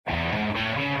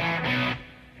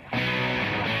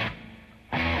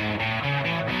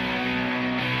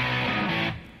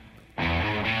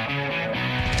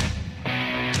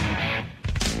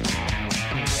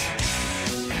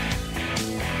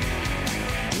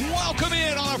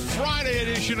Friday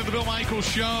edition of the Bill Michaels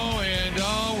Show, and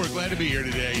we're glad to be here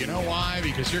today. You know why?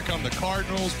 Because here come the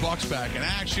Cardinals, Bucks back in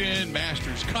action,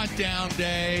 Masters cut-down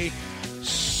day.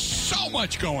 So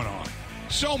much going on.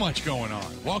 So much going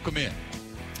on. Welcome in.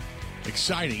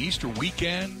 Exciting Easter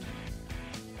weekend.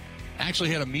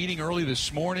 Actually had a meeting early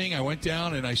this morning. I went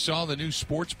down and I saw the new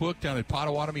sports book down at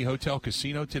Potawatomi Hotel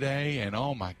Casino today, and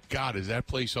oh my God, is that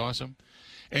place awesome.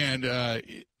 And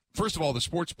first of all, the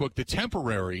sports book, the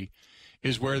temporary,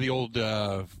 is where the old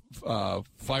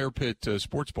fire pit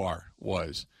sports bar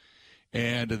was.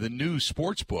 And the new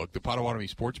sports book, the Potawatomi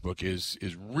sports book, is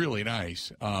really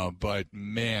nice. But,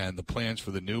 man, the plans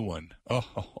for the new one,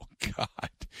 oh, God.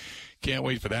 Can't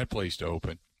wait for that place to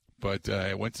open. But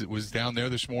I was down there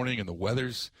this morning, and the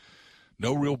weather's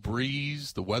no real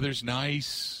breeze. The weather's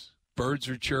nice. Birds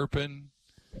are chirping.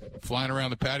 Flying around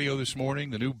the patio this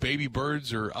morning. The new baby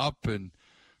birds are up and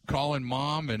calling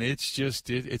mom, and it's just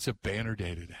it's a banner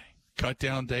day today. Cut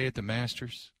down day at the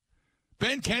Masters.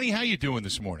 Ben Kenny, how you doing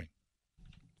this morning?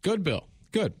 Good, Bill.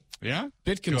 Good. Yeah?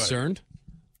 Bit concerned.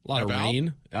 A lot of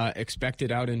rain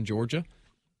expected out in Georgia.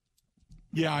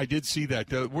 Yeah, I did see that.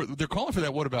 They're calling for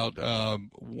that, what, about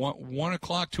 1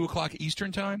 o'clock, 2 o'clock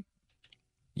Eastern time?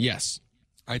 Yes.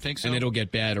 I think so. And it'll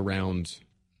get bad around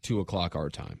 2 o'clock our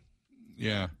time.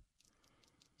 Yeah.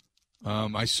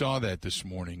 I saw that this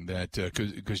morning, that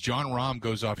because John Rahm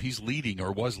goes off. He's leading,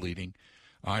 or was leading.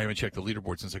 I haven't checked the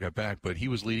leaderboard since I got back, but he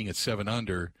was leading at 7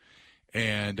 under,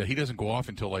 and he doesn't go off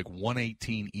until like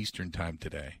 1:18 Eastern time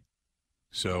today.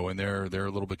 So, and they're a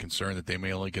little bit concerned that they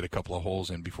may only get a couple of holes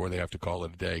in before they have to call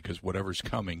it a day, because whatever's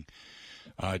coming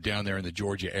down there in the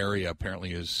Georgia area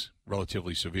apparently is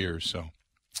relatively severe. So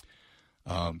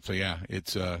yeah,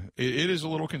 it is a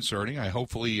little concerning. I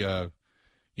hopefully.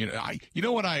 You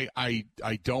know what I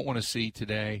don't want to see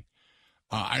today?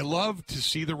 I love to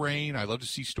see the rain. I love to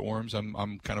see storms.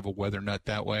 I'm kind of a weather nut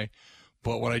that way.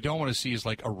 But what I don't want to see is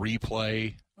like a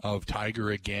replay of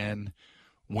Tiger again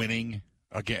winning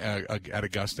again at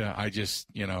Augusta. I just,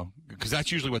 because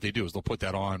that's usually what they do, is they'll put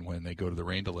that on when they go to the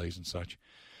rain delays and such.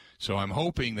 So I'm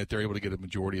hoping that they're able to get a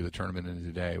majority of the tournament in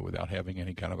today without having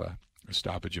any kind of a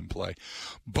stoppage in play.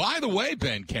 By the way,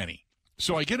 Ben Kenny,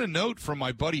 so I get a note from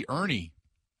my buddy Ernie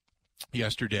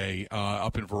yesterday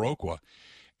up in Viroqua,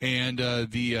 and at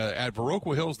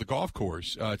Viroqua Hills, the golf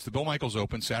course, it's the Bill Michaels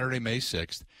Open, Saturday, May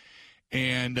 6th,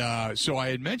 and so I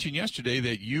had mentioned yesterday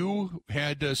that you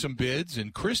had some bids,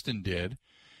 and Kristen did,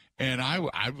 and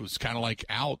I was kind of like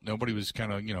out. Nobody was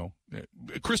kind of,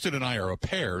 Kristen and I are a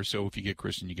pair, so if you get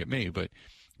Kristen, you get me, but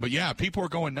yeah, people were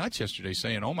going nuts yesterday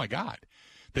saying, oh my God,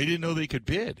 they didn't know they could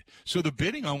bid. So the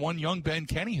bidding on one young Ben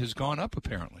Kenny has gone up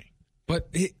apparently.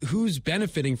 But who's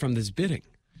benefiting from this bidding?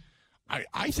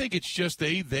 I think it's just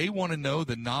they want to know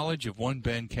the knowledge of one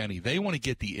Ben Kenny. They want to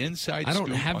get the inside scoop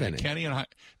on the Kenny and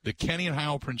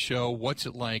Heilprin show. What's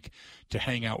it like to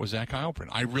hang out with Zach Heilprin?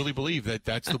 I really believe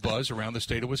that's the buzz around the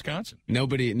state of Wisconsin.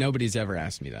 Nobody's ever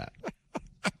asked me that.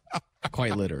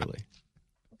 Quite literally.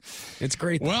 It's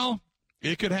great. Well,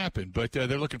 it could happen, but they're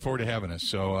looking forward to having us.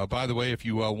 So, by the way, if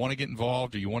you want to get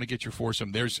involved or you want to get your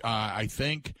foursome, there's I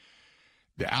think.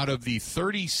 Out of the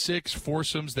 36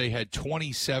 foursomes, they had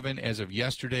 27 as of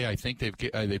yesterday. I think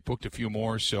they've booked a few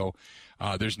more, so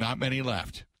there's not many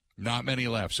left. Not many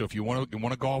left. So if you want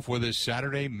to golf with us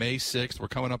Saturday, May 6th, we're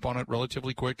coming up on it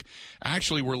relatively quick.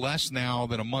 Actually, we're less now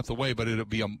than a month away, but it'll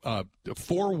be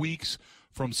 4 weeks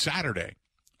from Saturday.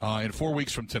 And 4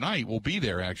 weeks from tonight, we'll be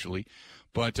there, actually.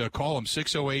 But call them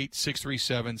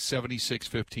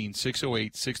 608-637-7615,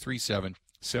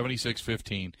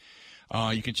 608-637-7615.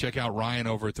 You can check out Ryan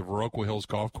over at the Viroqua Hills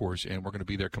Golf Course, and we're going to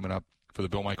be there coming up for the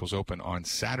Bill Michaels Open on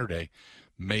Saturday,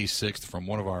 May 6th, from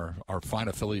one of our fine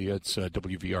affiliates,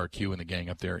 WVRQ and the gang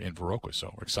up there in Viroqua.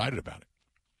 So we're excited about it.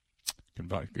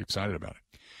 Excited about it.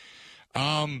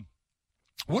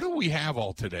 What do we have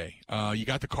all today? You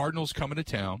got the Cardinals coming to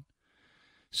town,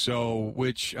 so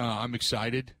which I'm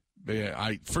excited.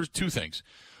 First, two things.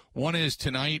 One is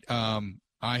tonight I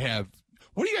have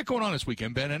 – what do you got going on this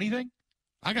weekend, Ben? Anything?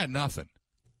 I got nothing.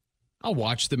 I'll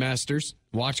watch the Masters,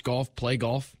 watch golf, play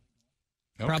golf.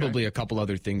 Okay. Probably a couple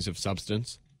other things of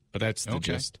substance, but that's the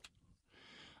gist.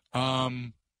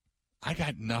 I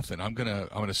got nothing. I'm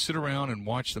gonna sit around and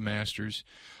watch the Masters.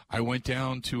 I went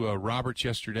down to Roberts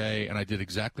yesterday, and I did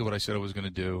exactly what I said I was going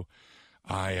to do.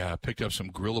 I picked up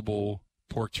some grillable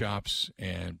pork chops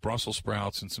and Brussels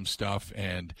sprouts and some stuff,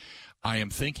 and I am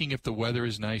thinking if the weather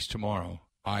is nice tomorrow,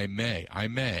 I may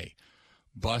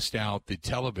bust out the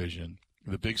television,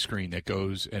 the big screen that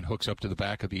goes and hooks up to the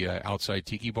back of the outside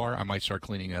tiki bar. I might start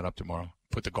cleaning that up tomorrow.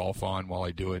 Put the golf on while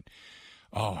I do it.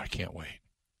 Oh, I can't wait.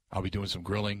 I'll be doing some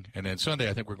grilling. And then Sunday,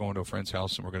 I think we're going to a friend's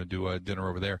house, and we're going to do a dinner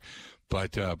over there.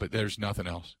 But there's nothing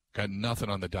else. Got nothing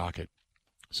on the docket.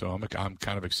 So I'm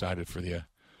kind of excited for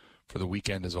the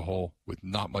weekend as a whole with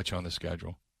not much on the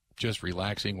schedule. Just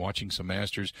relaxing, watching some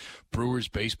Masters. Brewers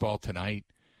baseball tonight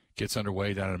gets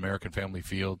underway down at American Family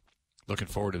Field. Looking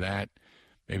forward to that.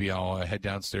 Maybe I'll head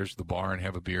downstairs to the bar and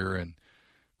have a beer and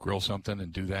grill something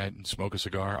and do that and smoke a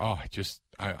cigar. Oh,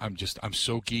 I'm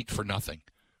so geeked for nothing.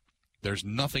 There's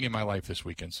nothing in my life this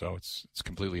weekend, so it's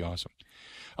completely awesome.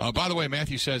 By the way,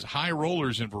 Matthew says, high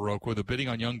rollers in Viroqua. The bidding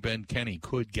on young Ben Kenny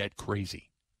could get crazy.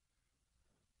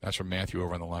 That's from Matthew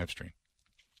over on the live stream.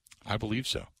 I believe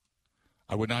so.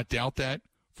 I would not doubt that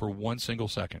for one single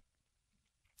second.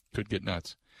 Could get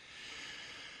nuts.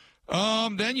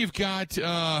 Then you've got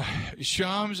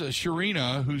Shams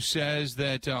Sharina, who says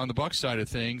that on the Bucs side of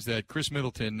things, that Chris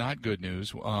Middleton, not good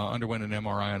news, underwent an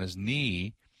MRI on his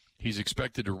knee. He's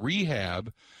expected to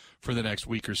rehab for the next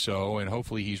week or so, and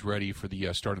hopefully he's ready for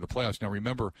the start of the playoffs. Now,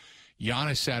 remember,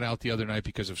 Giannis sat out the other night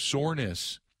because of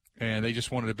soreness, and they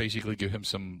just wanted to basically give him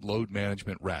some load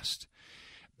management rest.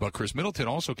 But Chris Middleton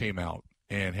also came out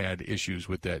and had issues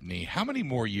with that knee. How many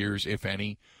more years, if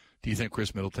any, do you think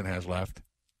Chris Middleton has left?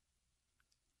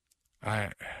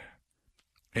 And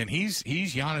he's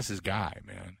Giannis's guy,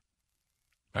 man.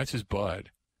 That's his bud.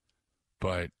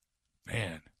 But,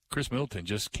 man, Chris Middleton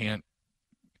just can't.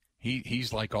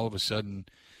 He's like all of a sudden,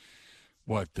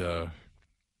 KD.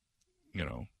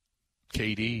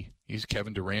 He's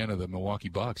Kevin Durant of the Milwaukee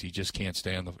Bucks. He just can't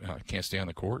stay on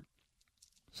the court.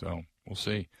 So we'll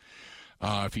see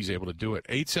if he's able to do it.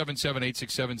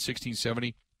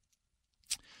 877-867-1670.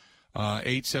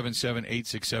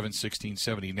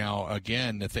 877-867-1670. Now,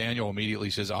 again, Nathaniel immediately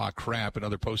says, crap,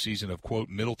 another postseason of, quote,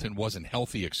 Middleton wasn't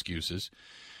healthy excuses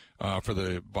for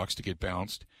the Bucks to get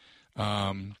bounced.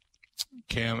 Cambu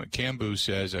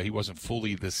says he wasn't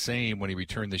fully the same when he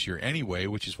returned this year anyway,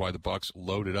 which is why the Bucks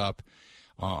loaded up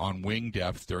on wing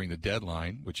depth during the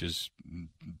deadline, which is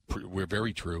we're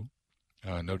very true,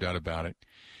 no doubt about it.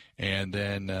 And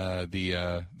then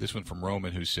this one from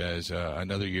Roman, who says,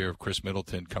 another year of Chris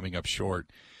Middleton coming up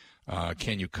short.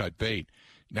 Can you cut bait?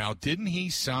 Now, didn't he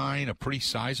sign a pretty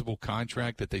sizable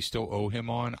contract that they still owe him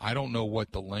on? I don't know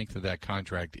what the length of that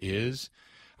contract is.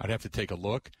 I'd have to take a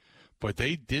look. But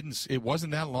they didn't. It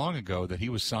wasn't that long ago that he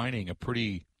was signing a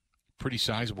pretty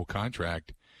sizable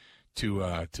contract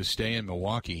to stay in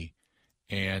Milwaukee.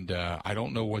 And I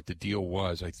don't know what the deal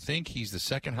was. I think he's the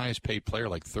second highest paid player,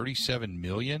 like $37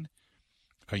 million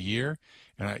a year.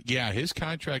 And his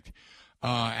contract.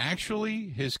 Actually,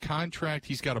 his contract,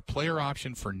 he's got a player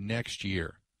option for next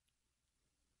year.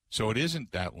 So it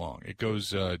isn't that long. It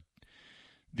goes the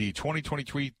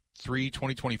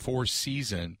 2023-2024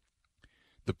 season.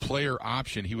 The player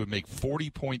option, he would make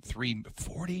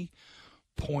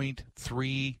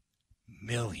 $40.3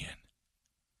 million.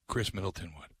 Chris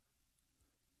Middleton would.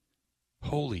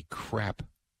 Holy crap.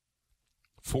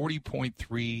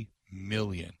 $40.3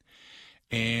 million.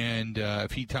 And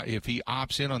if he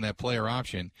opts in on that player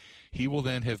option, he will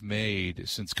then have made,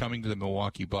 since coming to the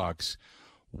Milwaukee Bucks,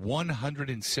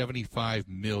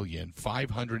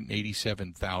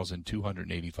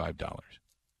 $175,587,285.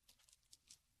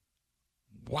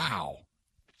 Wow.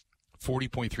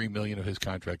 $40.3 million of his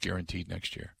contract guaranteed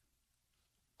next year.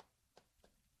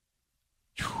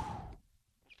 Whew.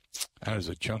 That is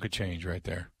a chunk of change right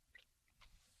there.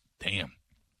 Damn.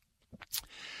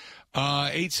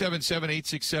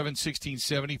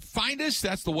 877-867-1670. Find us.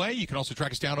 That's the way. You can also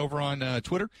track us down over on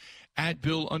Twitter at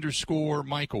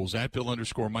Bill_Michaels, at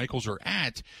Bill_Michaels, or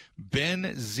at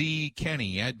Ben Z.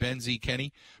 Kenny, at Ben Z.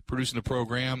 Kenny, producing the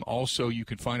program. Also, you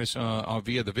can find us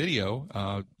via the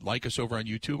video. Like us over on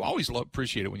YouTube. Always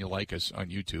appreciate it when you like us on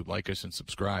YouTube. Like us and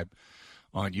subscribe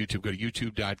on YouTube. Go to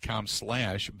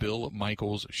youtube.com/Bill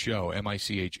Michaels Show,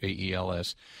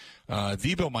 Michaels.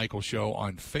 The Bill Michaels Show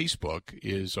on Facebook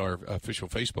is our official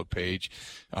Facebook page.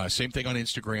 Same thing on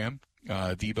Instagram.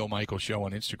 The Bill Michaels Show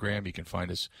on Instagram. You can find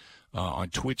us on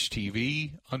Twitch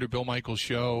TV under Bill Michaels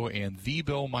Show, and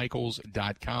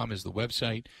thebillmichaels.com is the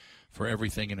website for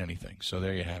everything and anything. So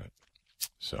there you have it.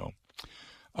 So,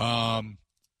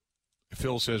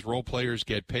 Phil says role players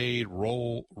get paid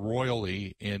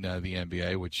royally in the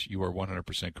NBA, which you are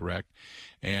 100% correct.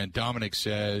 And Dominic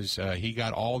says he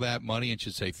got all that money and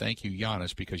should say thank you,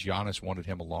 Giannis, because Giannis wanted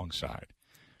him alongside.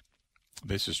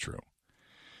 This is true.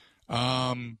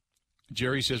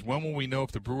 Jerry says, when will we know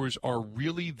if the Brewers are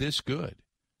really this good?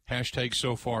 Hashtag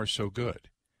so far so good.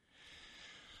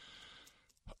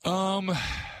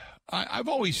 I've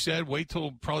always said wait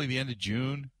till probably the end of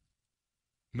June.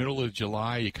 Middle of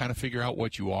July, you kind of figure out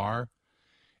what you are.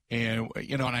 And,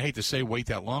 and I hate to say wait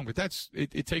that long, but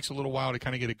it takes a little while to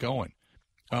kind of get it going.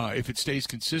 If it stays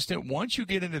consistent, once you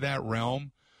get into that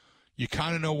realm, you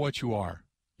kind of know what you are.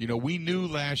 We knew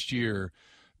last year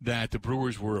that the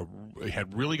Brewers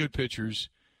had really good pitchers,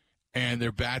 and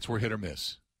their bats were hit or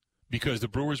miss because the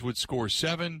Brewers would score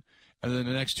 7, and then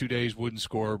the next 2 days wouldn't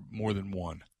score more than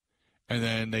 1. And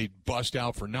then they'd bust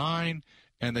out for 9,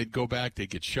 and they'd go back, they'd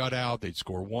get shut out, they'd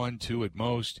score 1, 2 at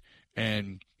most.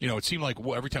 And, it seemed like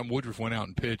every time Woodruff went out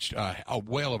and pitched a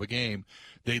whale of a game,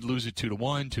 they'd lose it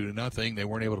 2-1, 2-0. They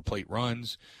weren't able to plate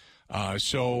runs.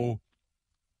 So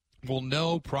we'll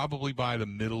know probably by the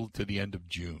middle to the end of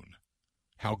June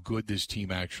how good this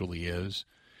team actually is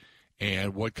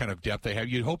and what kind of depth they have.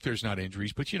 You'd hope there's not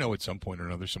injuries, but at some point or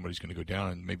another somebody's going to go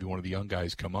down and maybe one of the young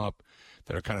guys come up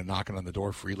that are kind of knocking on the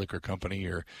door, Free Liquor Company,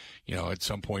 or, at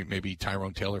some point maybe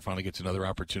Tyrone Taylor finally gets another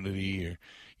opportunity, or,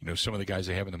 some of the guys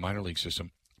they have in the minor league system.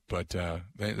 But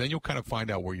then you'll kind of find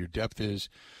out where your depth is,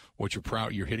 what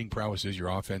your hitting prowess is, your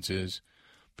offense is,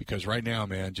 because right now,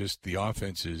 man, just the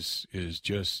offense is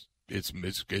just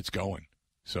it's going.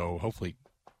 So hopefully,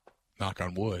 knock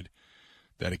on wood,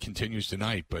 that it continues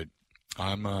tonight. But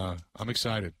I'm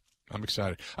excited. I'm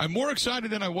more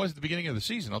excited than I was at the beginning of the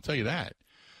season. I'll tell you that.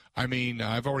 I mean,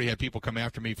 I've already had people come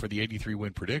after me for the 83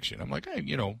 win prediction. I'm like, hey,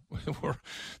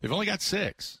 they've only got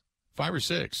 5 or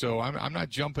 6. So I'm not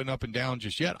jumping up and down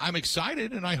just yet. I'm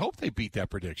excited, and I hope they beat that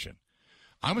prediction.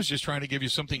 I was just trying to give you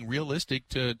something realistic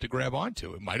to grab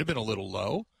onto. It might have been a little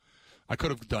low. I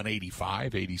could have done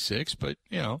 85, 86, but,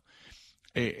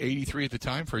 83 at the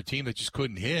time for a team that just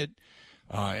couldn't hit.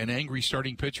 An angry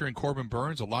starting pitcher in Corbin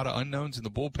Burns, a lot of unknowns in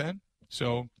the bullpen.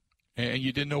 So, and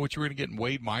you didn't know what you were going to get in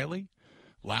Wade Miley,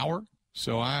 Lauer.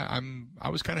 So I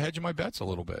was kind of hedging my bets a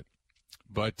little bit.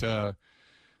 But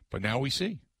now we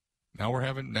see. Now we're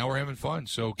having fun.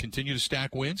 So continue to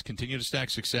stack wins, continue to stack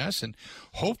success, and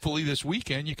hopefully this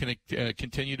weekend you can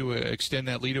continue to extend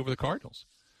that lead over the Cardinals.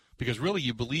 Because really,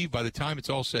 you believe by the time it's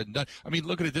all said and done. I mean,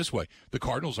 look at it this way: the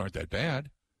Cardinals aren't that bad,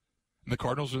 and the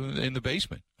Cardinals are in the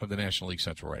basement of the National League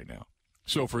Central right now.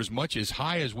 So for as much as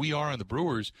high as we are on the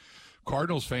Brewers,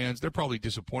 Cardinals fans, they're probably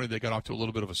disappointed they got off to a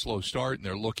little bit of a slow start, and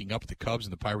they're looking up at the Cubs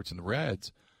and the Pirates and the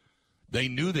Reds. They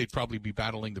knew they'd probably be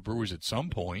battling the Brewers at some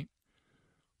point.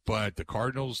 But the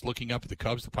Cardinals looking up at the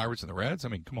Cubs, the Pirates, and the Reds, I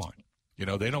mean, come on.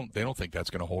 They don't think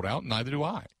that's going to hold out, and neither do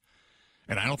I.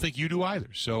 And I don't think you do either.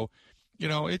 So,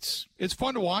 it's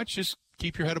fun to watch. Just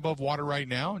keep your head above water right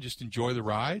now and just enjoy the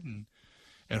ride. And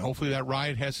hopefully that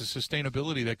ride has a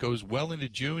sustainability that goes well into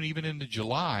June, even into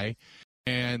July.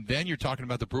 And then you're talking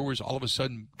about the Brewers all of a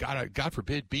sudden, God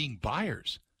forbid, being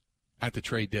buyers at the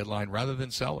trade deadline rather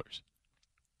than sellers.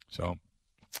 So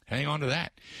hang on to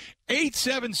that.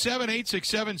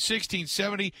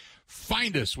 877-867-1670.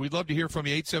 Find us. We'd love to hear from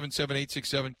you.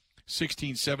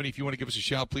 877-867-1670. If you want to give us a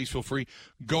shout, please feel free.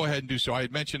 Go ahead and do so. I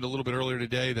had mentioned a little bit earlier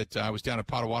today that I was down at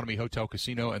Potawatomi Hotel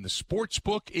Casino, and the sports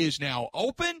book is now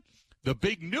open. The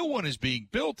big new one is being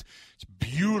built. It's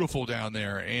beautiful down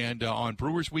there. And on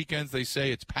Brewers weekends, they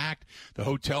say it's packed. The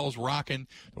hotel's rocking.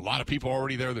 A lot of people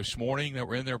already there this morning that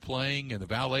were in there playing, and the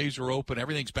valets are open.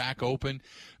 Everything's back open.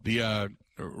 The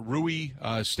Rui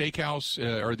Steakhouse,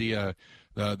 or the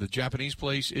Japanese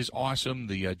place, is awesome.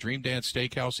 The Dream Dance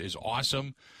Steakhouse is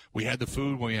awesome. We had the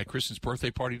food when we had Kristen's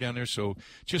birthday party down there. So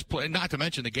not to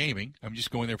mention the gaming. I'm just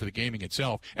going there for the gaming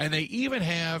itself. And they even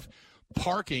have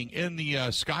parking in the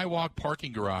Skywalk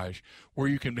parking garage where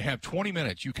you can have 20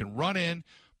 minutes. You can run in,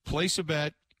 place a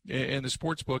bet in the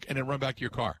sports book, and then run back to your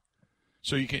car.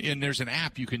 So you can, and there's an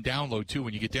app you can download too.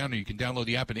 When you get down there, you can download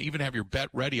the app and even have your bet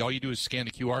ready. All you do is scan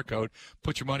the QR code,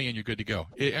 put your money in, you're good to go.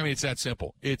 It's that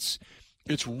simple. It's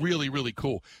really, really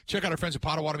cool. Check out our friends at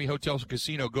Potawatomi Hotels and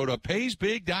Casino. Go to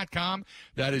paysbig.com.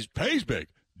 That is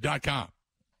paysbig.com.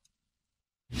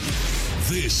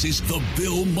 This is the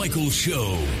Bill Michaels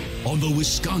Show on the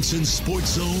Wisconsin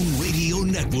Sports Zone Radio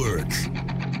Network.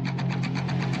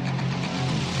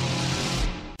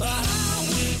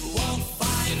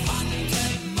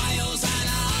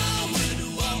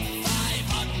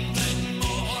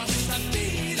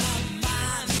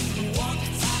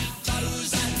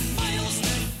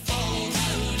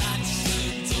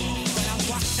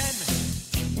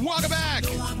 Welcome back.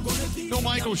 Bill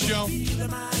Michaels Show.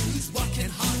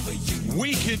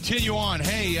 We continue on.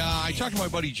 Hey, I talked to my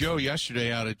buddy Joe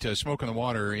yesterday out at Smoke on the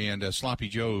Water and Sloppy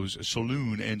Joe's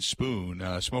Saloon and Spoon.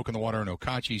 Smoke on the Water in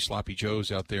Okachi, Sloppy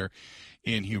Joe's out there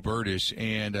in Hubertus.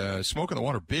 And Smoke on the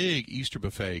Water, big Easter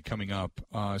buffet coming up.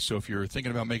 So if you're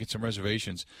thinking about making some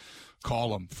reservations, call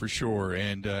them for sure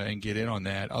and get in on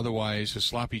that. Otherwise,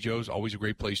 Sloppy Joe's, always a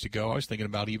great place to go. I was thinking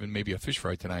about even maybe a fish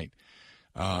fry tonight.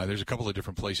 There's a couple of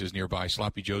different places nearby,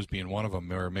 Sloppy Joe's being one of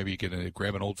them, or maybe you can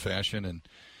grab an old-fashioned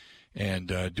and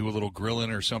do a little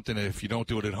grilling or something. If you don't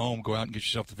do it at home, go out and get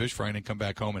yourself the fish fry and then come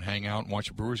back home and hang out and watch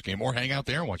a Brewers game, or hang out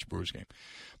there and watch a Brewers game.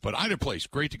 But either place,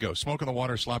 great to go. Smoke on the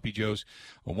Water, Sloppy Joe's.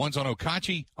 One's on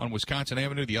Okauchee on Wisconsin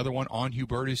Avenue, the other one on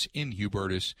Hubertus in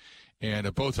Hubertus,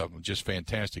 and both of them just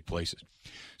fantastic places.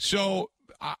 So,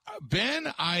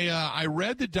 Ben, I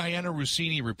read the Diana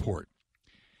Rossini report.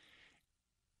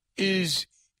 Is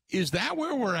that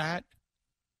where we're at?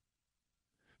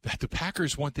 That the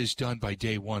Packers want this done by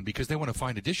day one because they want to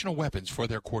find additional weapons for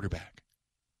their quarterback.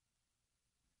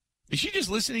 Is she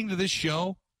just listening to this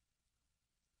show?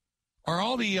 Are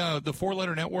all the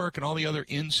four-letter network and all the other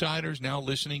insiders now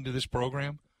listening to this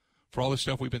program for all the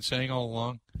stuff we've been saying all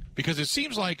along? Because it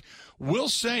seems like we'll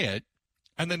say it,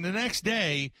 and then the next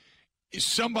day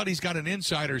somebody's got an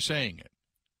insider saying it.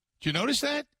 Do you notice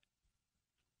that?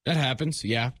 That happens,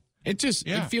 yeah. It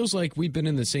feels like we've been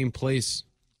in the same place.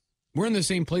 We're in the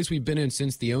same place we've been in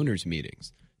since the owners'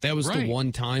 meetings. That was the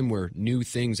one time where new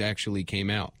things actually came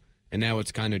out, and now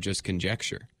it's kind of just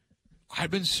conjecture.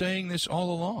 I've been saying this all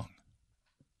along.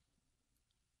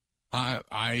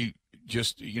 I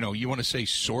just, you want to say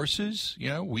sources?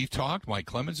 We've talked. Mike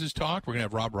Clemens has talked. We're going to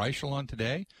have Rob Reichel on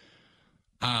today.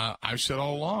 I've said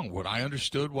all along, what I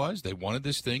understood was they wanted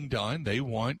this thing done. They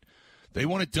want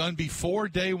it done before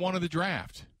day one of the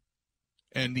draft.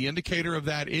 And the indicator of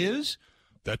that is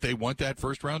that they want that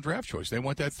first-round draft choice. They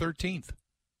want that 13th.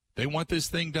 They want this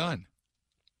thing done.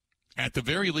 At the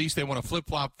very least, they want to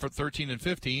flip-flop for 13 and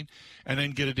 15 and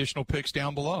then get additional picks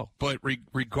down below. But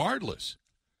regardless,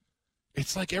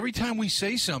 it's like every time we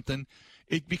say something,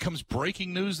 it becomes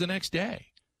breaking news the next day.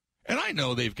 And I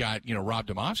know they've got, Rob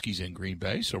Domofsky's in Green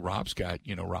Bay, so Rob's got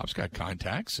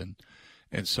contacts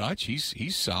and such.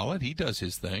 He's solid. He does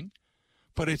his thing.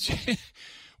 But it's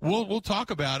we'll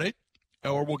talk about it,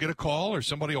 or we'll get a call, or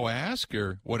somebody will ask,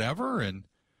 or whatever, and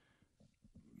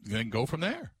then go from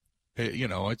there.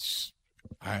 It's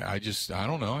I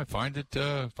don't know. I find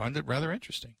it rather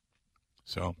interesting.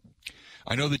 So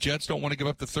I know the Jets don't want to give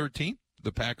up the 13th.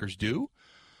 The Packers do.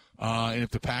 And if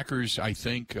the Packers, I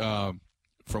think,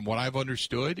 from what I've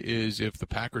understood, is if the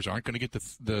Packers aren't going to get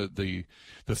the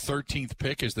 13th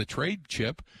pick as the trade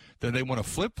chip, then they want to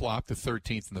flip-flop the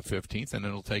 13th and the 15th, and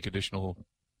it'll take additional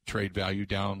trade value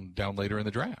down later in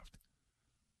the draft.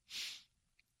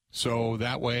 So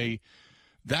that way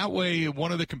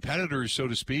one of the competitors, so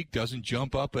to speak, doesn't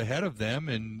jump up ahead of them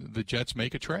and the Jets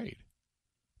make a trade.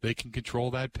 They can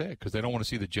control that pick because they don't want to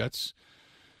see the Jets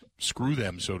screw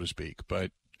them, so to speak.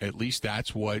 But at least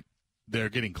that's what they're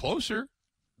getting closer.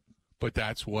 But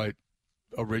that's what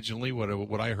originally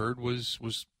what I heard was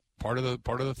part of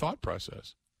the thought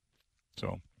process.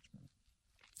 So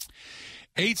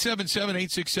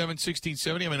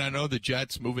 877-867-1670. I mean, I know the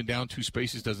Jets moving down 2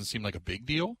 spaces doesn't seem like a big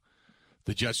deal.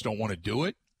 The Jets don't want to do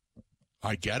it.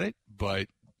 I get it, but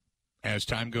as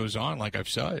time goes on, like I've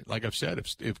said,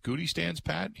 if Goody stands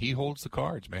pat, he holds the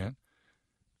cards, man.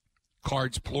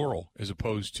 Cards plural as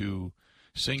opposed to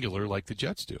singular like the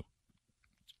Jets do.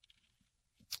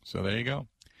 So there you go.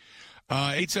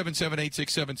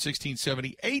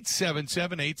 877-867-1670.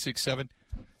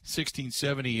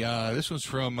 877-867-1670. This one's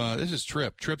from, this is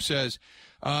Trip. Trip says,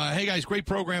 hey, guys, great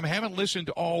program. Haven't listened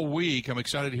all week. I'm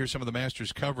excited to hear some of the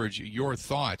Masters coverage. Your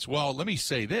thoughts? Well, let me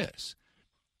say this.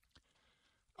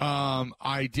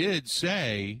 I did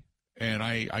say, and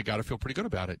I got to feel pretty good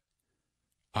about it.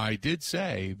 I did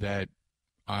say that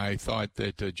I thought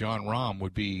that John Rahm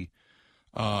would be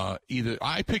I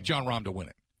picked John Rahm to win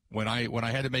it. When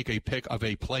I had to make a pick of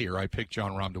a player, I picked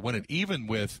John Rahm to win it, even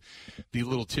with the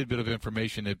little tidbit of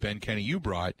information that Ben Kenny, you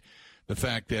brought, the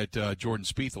fact that Jordan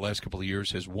Spieth the last couple of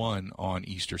years has won on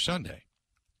Easter Sunday.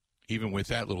 Even with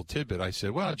that little tidbit, I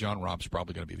said, well, John Rahm's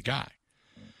probably going to be the guy.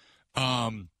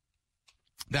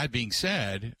 That being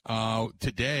said,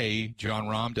 today John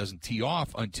Rahm doesn't tee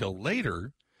off until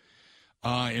later,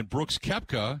 and Brooks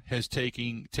Koepka has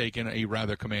taken a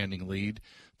rather commanding lead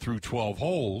through 12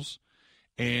 holes,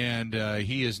 and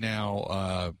he is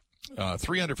now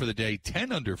 3 under for the day,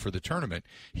 10 under for the tournament.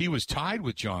 He was tied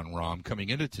with John Rahm coming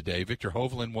into today. Victor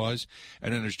Hovland was,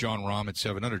 and then there's John Rahm at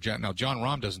 7 under. Now, John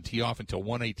Rahm doesn't tee off until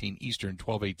 1:18 Eastern,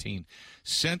 12:18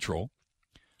 Central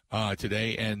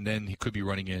today, and then he could be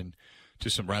running in to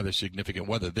some rather significant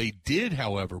weather. They did,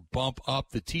 however, bump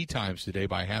up the tee times today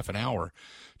by half an hour,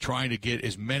 trying to get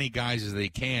as many guys as they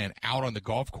can out on the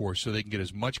golf course so they can get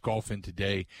as much golf in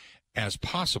today as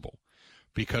possible,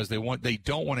 because they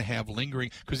don't want to have lingering.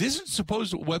 Because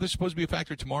weather's supposed to be a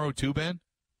factor tomorrow too, Ben?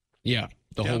 Yeah,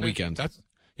 the whole weekend.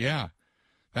 Yeah.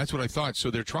 That's what I thought.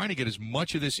 So they're trying to get as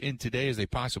much of this in today as they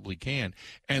possibly can.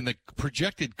 And the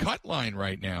projected cut line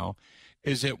right now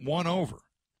is at 1 over.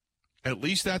 At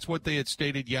least that's what they had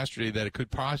stated yesterday, that it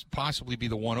could possibly be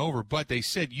the 1 over. But they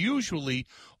said usually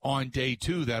on day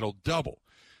 2 that'll double.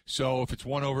 So if it's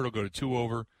 1 over, it'll go to 2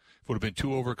 over. If it would have been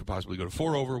 2 over, it could possibly go to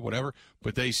 4 over, whatever.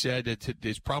 But they said that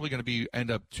it's probably going to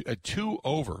end up at 2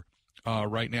 over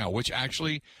right now, which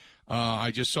actually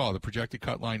I just saw the projected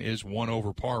cut line is 1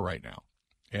 over par right now.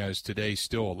 As today,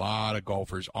 still a lot of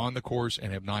golfers on the course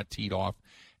and have not teed off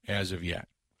as of yet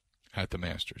at the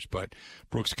Masters. But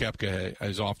Brooks Koepka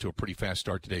is off to a pretty fast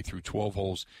start today through 12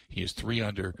 holes. He is 3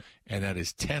 under, and that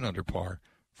is 10 under par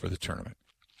for the tournament.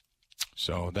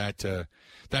 So that's a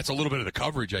little bit of the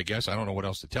coverage, I guess. I don't know what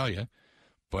else to tell you,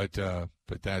 but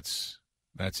that's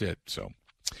it. So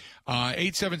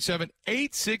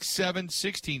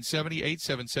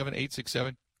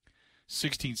 877-867-1670,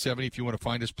 877-867-1670. If you want to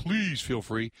find us, please feel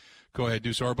free. Go ahead,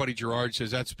 do so. Our buddy Gerard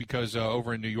says that's because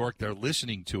over in New York they're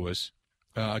listening to us,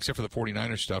 except for the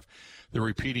 49ers stuff. They're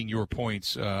repeating your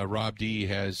points. Rob D.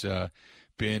 has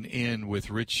been in with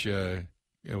Rich,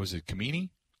 was it Kamini?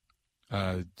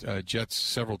 Jets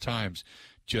several times,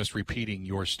 just repeating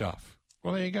your stuff.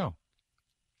 Well, there you go.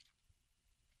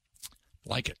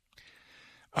 Like it.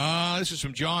 This is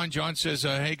from John. John says,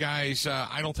 hey, guys,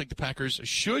 I don't think the Packers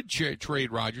should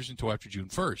trade Rodgers until after June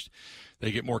 1st.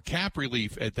 They get more cap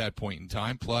relief at that point in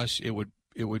time. Plus, it would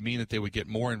mean that they would get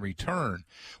more in return.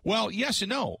 Well, yes and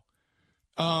no.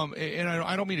 And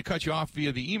I don't mean to cut you off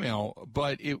via the email,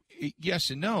 but yes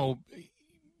and no.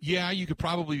 Yeah, you could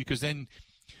probably, because then,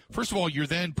 first of all, you're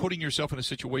then putting yourself in a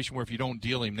situation where if you don't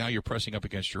deal him, now you're pressing up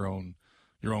against your own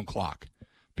clock.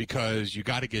 Because you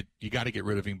got to get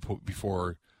rid of him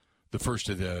before the first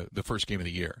game of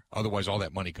the year. Otherwise, all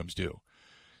that money comes due.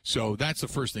 So that's the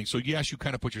first thing. So yes, you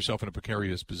kind of put yourself in a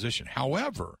precarious position.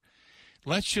 However,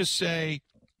 let's just say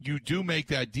you do make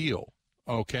that deal,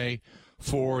 okay,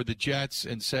 for the Jets,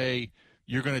 and say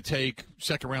you're going to take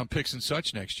second-round picks and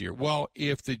such next year. Well,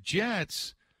 if the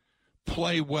Jets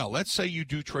play well, let's say you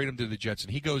do trade him to the Jets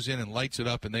and he goes in and lights it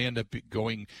up and they end up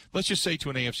going, let's just say, to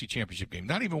an AFC championship game,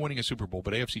 not even winning a Super Bowl,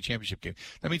 but AFC championship game.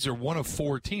 That means they're one of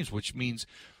 4 teams, which means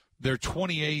they're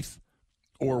 28th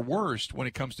or worst when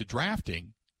it comes to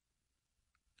drafting,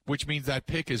 which means that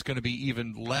pick is going to be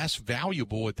even less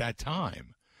valuable at that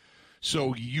time.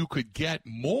 So you could get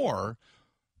more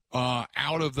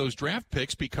out of those draft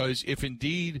picks, because if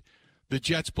indeed the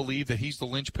Jets believe that he's the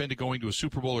linchpin to going to a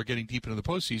Super Bowl or getting deep into the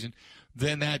postseason,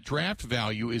 then that draft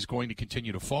value is going to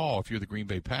continue to fall if you're the Green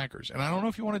Bay Packers. And I don't know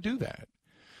if you want to do that.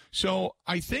 So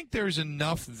I think there's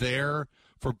enough there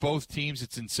for both teams.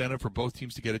 It's incentive for both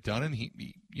teams to get it done. And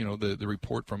the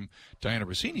report from Diana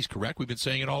Rossini is correct. We've been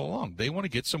saying it all along. They want to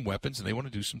get some weapons and they want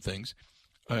to do some things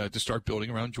to start building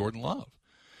around Jordan Love.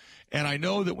 And I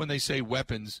know that when they say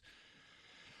weapons,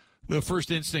 the first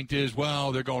instinct is,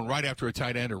 well, they're going right after a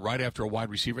tight end or right after a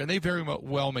wide receiver, and they very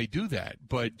well may do that.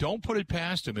 But don't put it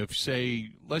past them if,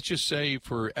 say, let's just say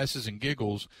for S's and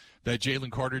giggles, that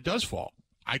Jalen Carter does fall.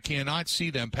 I cannot see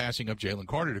them passing up Jalen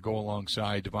Carter to go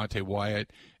alongside Devontae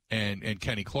Wyatt and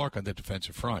Kenny Clark on the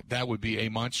defensive front. That would be a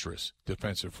monstrous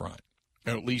defensive front,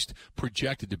 or at least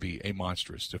projected to be a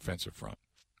monstrous defensive front,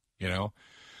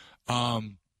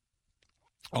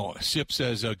 Oh, Sip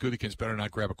says Goodikins better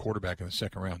not grab a quarterback in the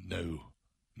second round. No.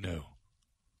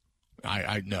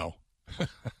 I no,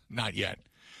 not yet.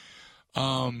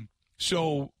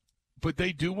 But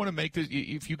they do want to make this.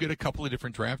 If you get a couple of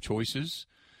different draft choices,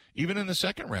 even in the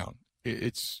second round,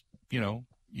 it's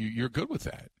you're good with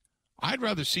that. I'd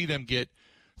rather see them get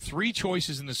 3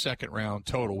 choices in the second round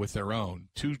total with their own,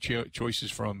 2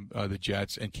 choices from the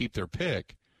Jets, and keep their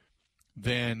pick,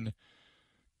 than.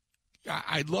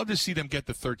 I'd love to see them get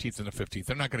the 13th and the 15th.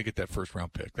 They're not going to get that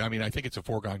first-round pick. I mean, I think it's a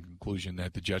foregone conclusion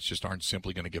that the Jets just aren't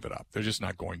simply going to give it up. They're just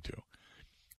not going to.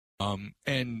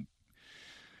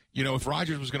 If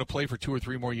Rodgers was going to play for 2 or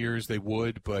 3 more years, they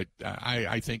would. But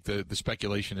I think the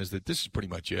speculation is that this is pretty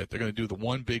much it. They're going to do the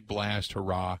one big blast,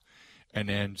 hurrah, and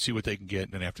then see what they can get,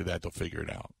 and then after that they'll figure it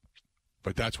out.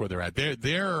 But that's where they're at.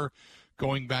 They're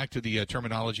going back to the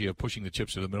terminology of pushing the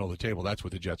chips to the middle of the table. That's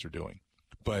what the Jets are doing.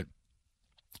 But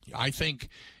I think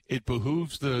it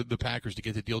behooves the Packers to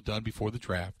get the deal done before the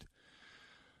draft.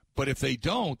 But if they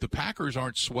don't, the Packers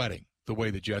aren't sweating the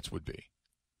way the Jets would be.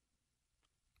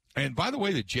 And by the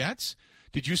way, the Jets,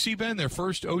 did you see, Ben, their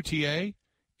first OTA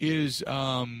is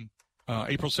April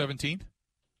 17th?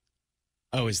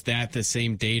 Oh, is that the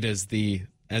same date as the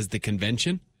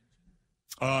convention?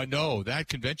 No, that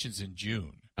convention's in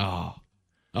June. The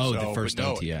first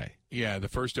OTA. Yeah, the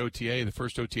first OTA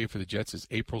for the Jets is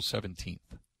April 17th.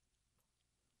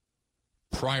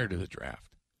 prior to the draft.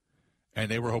 And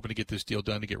they were hoping to get this deal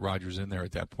done to get Rodgers in there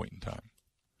at that point in time.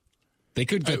 They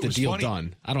could get the deal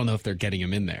done. I don't know if they're getting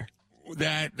him in there.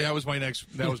 That was my next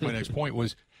point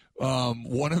was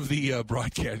one of the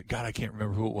broadcast. God, I can't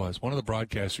remember who it was. One of the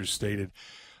broadcasters stated,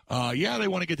 "Yeah, they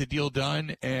want to get the deal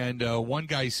done." And one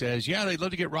guy says, "Yeah, they'd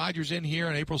love to get Rodgers in here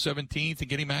on April 17th and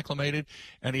get him acclimated."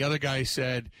 And the other guy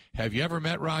said, "Have you ever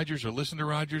met Rodgers or listened to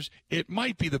Rodgers? It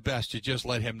might be the best to just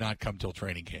let him not come till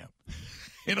training camp."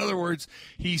 In other words,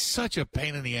 he's such a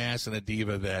pain in the ass and a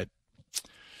diva that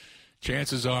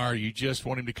chances are you just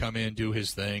want him to come in, do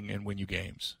his thing, and win you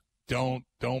games. Don't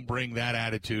bring that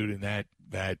attitude and that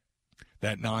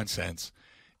nonsense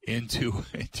into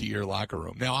your locker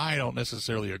room. Now, I don't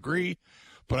necessarily agree,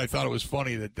 but I thought it was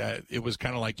funny that it was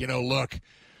kind of like, look,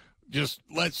 just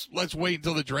let's wait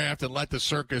until the draft and let the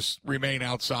circus remain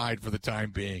outside for the time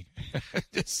being.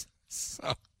 Just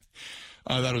so.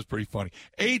 That was pretty funny.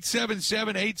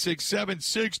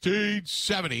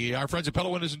 877-867-1670. Our friends at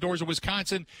Pella Windows and Doors of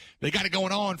Wisconsin, they got it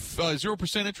going on.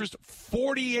 0% interest,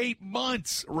 48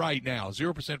 months right now.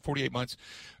 0%, 48 months.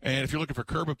 And if you're looking for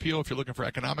curb appeal, if you're looking for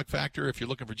economic factor, if you're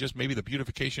looking for just maybe the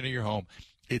beautification of your home,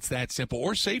 it's that simple.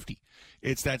 Or safety.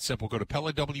 It's that simple. Go to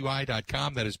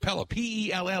PellaWI.com. That is Pella,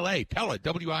 P-E-L-L-A,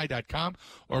 PellaWI.com.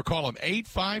 Or call them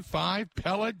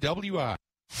 855-PELLA-WI.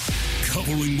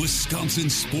 Covering Wisconsin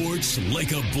sports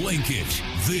like a blanket.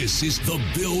 This is the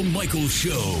Bill Michaels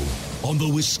Show on the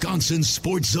Wisconsin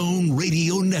Sports Zone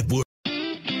Radio Network.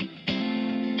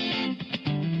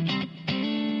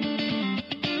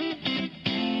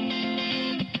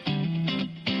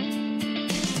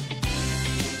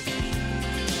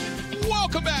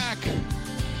 Welcome back.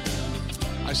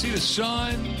 I see the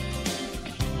sun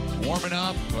warming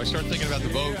up. I start thinking about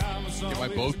the boat. Get my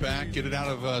boat back, get it out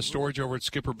of storage over at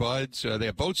Skipper Bud's. They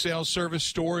have boat sales, service,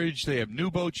 storage. They have new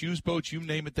boats, used boats, you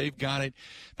name it, they've got it.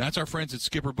 That's our friends at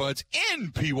Skipper Bud's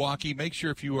in Pewaukee. Make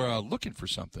sure if you are looking for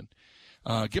something,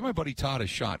 give my buddy Todd a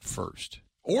shot first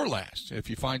or last. If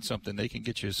you find something, they can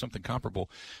get you something comparable.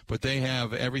 But they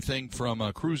have everything from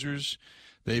cruisers.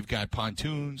 They've got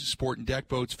pontoons, sport and deck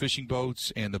boats, fishing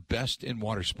boats, and the best in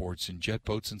water sports and jet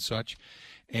boats and such.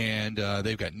 And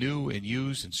they've got new and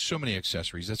used and so many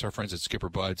accessories. That's our friends at Skipper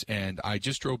Bud's. And I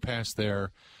just drove past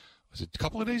there, was it a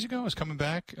couple of days ago? I was coming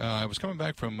back.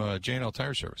 From J&L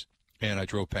Tire Service. And I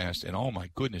drove past, and oh,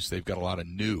 my goodness, they've got a lot of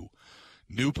new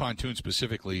pontoons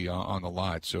specifically on the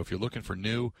lot. So if you're looking for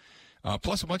new,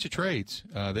 plus a bunch of trades,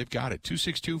 they've got it.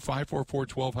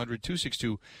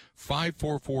 262-544-1200,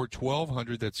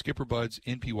 262-544-1200. That's Skipper Bud's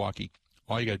in Pewaukee.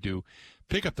 All you got to do,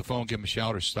 pick up the phone, give them a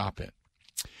shout, or stop in.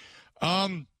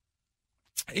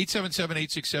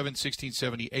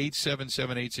 877-867-1670,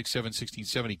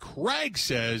 877-867-1670. Craig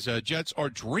says Jets are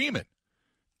dreaming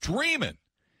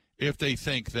if they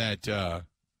think that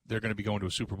they're going to be going to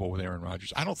a Super Bowl with Aaron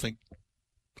Rodgers. I don't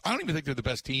even think they're the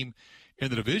best team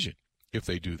in the division if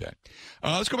they do that.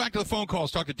 Let's go back to the phone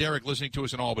calls. Talk to Derek listening to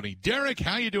us in Albany. Derek,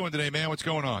 how you doing today, man? What's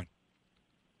going on?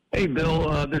 Hey,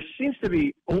 Bill, there seems to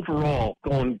be overall,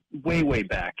 going way, way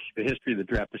back, the history of the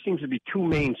draft, there seems to be two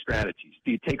main strategies.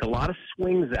 Do you take a lot of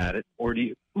swings at it, or do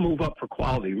you move up for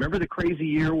quality? Remember the crazy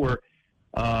year where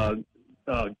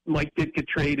Mike Ditka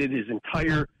traded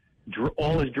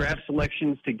all his draft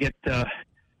selections to get the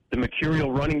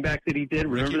mercurial running back that he did?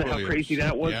 Remember how crazy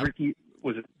that was? Yep. Ricky,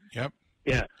 was it? Yep.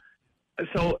 Yeah.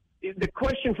 So the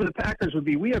question for the Packers would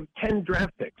be, we have 10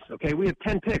 draft picks, okay? We have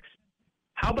 10 picks.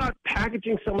 How about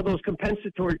packaging some of those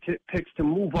compensatory picks to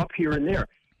move up here and there?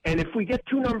 And if we get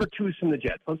two number twos from the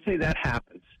Jets, let's say that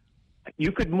happens,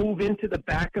 you could move into the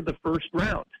back of the first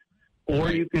round,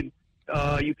 or you could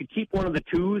keep one of the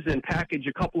twos and package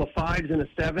a couple of fives and a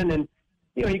seven, and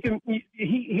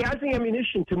he has the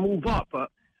ammunition to move up.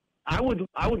 I would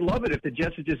love it if the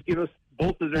Jets would just give us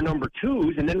both of their number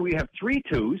twos, and then we have three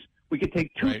twos. We could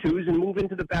take two twos and move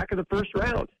into the back of the first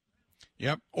round.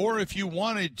 Yep. Or if you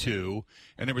wanted to,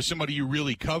 and there was somebody you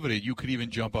really coveted, you could even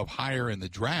jump up higher in the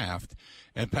draft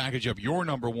and package up your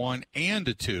number one and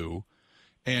a two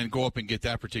and go up and get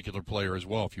that particular player as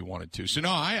well if you wanted to. So, no,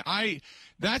 I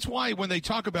that's why when they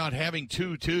talk about having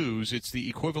two twos, it's the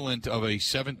equivalent of a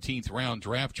 17th round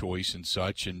draft choice and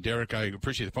such. And, Derek, I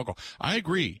appreciate the phone call. I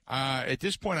agree. At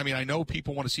this point, I mean, I know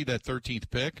people want to see that 13th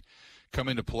pick come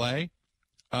into play.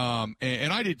 And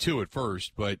I did too at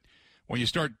first, but when you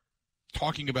start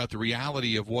talking about the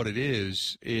reality of what it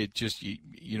is, it just,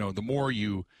 the more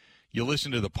you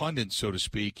listen to the pundits, so to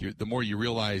speak, the more you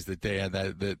realize that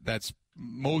that's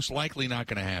most likely not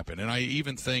going to happen. And I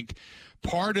even think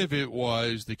part of it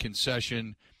was the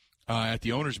concession at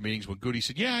the owners' meetings when Goody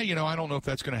said, "Yeah, I don't know if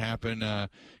that's going to happen.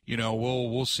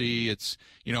 We'll see." It's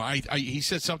he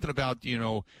said something about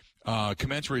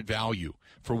commensurate value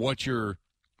for what you're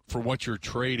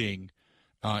trading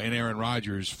in Aaron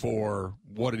Rodgers for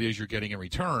what it is you're getting in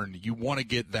return. You want to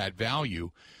get that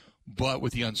value, but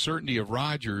with the uncertainty of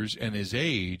Rodgers and his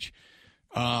age,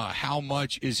 how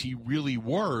much is he really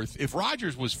worth? If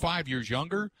Rodgers was 5 years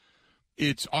younger,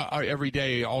 it's every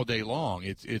day, all day long.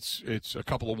 It's a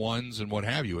couple of ones and what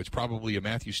have you. It's probably a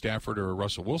Matthew Stafford or a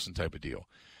Russell Wilson type of deal.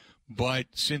 But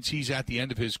since he's at the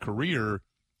end of his career,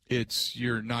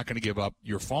 you're not going to give up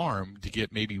your farm to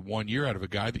get maybe 1 year out of a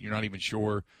guy that you're not even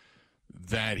sure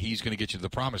that he's going to get you to the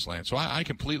promised land. So I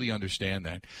completely understand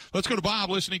that. Let's go to Bob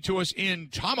listening to us in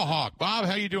Tomahawk. Bob,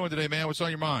 how you doing today, man? What's on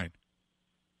your mind?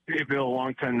 Hey, Bill,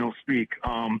 long time no speak.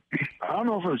 I don't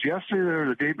know if it was yesterday or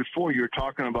the day before you were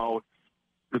talking about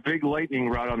the big lightning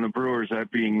rod on the Brewers, that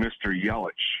being Mr.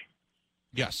 Yelich.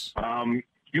 Yes.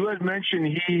 You had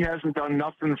mentioned he hasn't done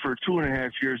nothing for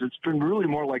 2.5 years. It's been really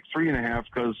more like 3.5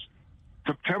 because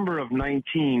September of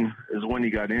 19 is when he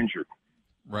got injured.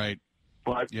 Right.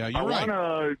 But yeah, you're right.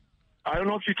 I don't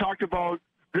know if you talked about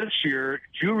this year.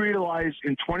 Do you realize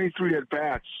in 23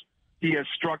 at-bats, he has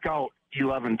struck out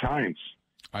 11 times?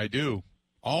 I do.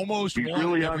 Almost he's one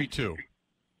really every two.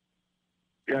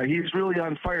 Yeah, he's really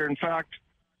on fire. In fact,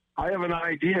 I have an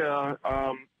idea.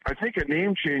 I think a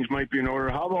name change might be in order.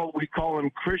 How about we call him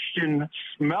Christian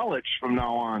Smelich from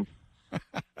now on?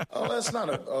 Oh, that's not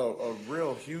a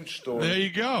real huge story. There you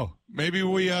go. Maybe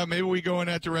we go in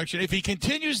that direction. If he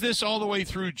continues this all the way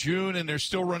through June and they're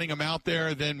still running him out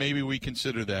there, then maybe we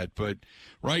consider that. But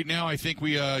right now, I think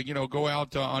we go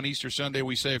out on Easter Sunday.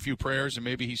 We say a few prayers, and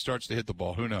maybe he starts to hit the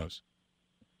ball. Who knows?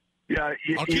 Yeah,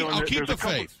 I'll keep the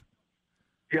faith.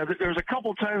 Yeah, there's a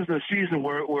couple times in the season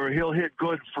where he'll hit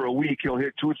good for a week. He'll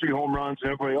hit 2 or 3 home runs,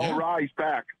 and everybody, he's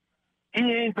back. He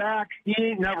ain't back. He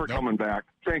ain't never coming back.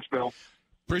 Thanks, Bill.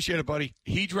 Appreciate it, buddy.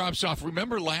 He drops off.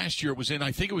 Remember last year,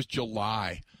 I think it was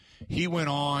July. He went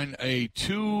on a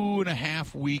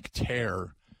 2.5-week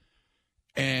tear,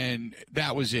 and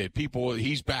that was it.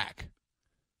 He's back.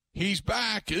 He's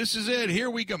back. This is it. Here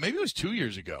we go. Maybe it was 2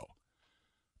 years ago.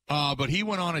 But he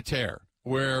went on a tear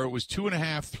where it was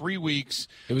 2.5, 3 weeks.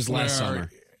 It was last summer.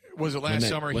 Was it last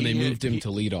summer? When they moved him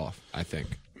to lead off, I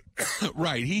think.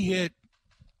 Right. He hit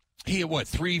what,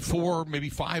 3, 4, maybe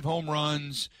 5 home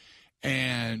runs,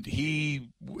 and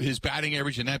his batting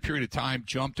average in that period of time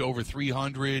jumped over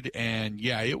 300, and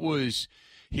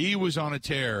he was on a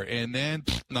tear, and then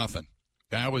nothing.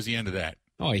 That was the end of that.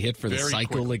 Oh, he hit for the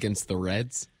cycle quickly against the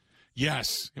Reds?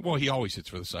 Yes. Well, he always hits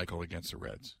for the cycle against the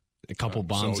Reds. A couple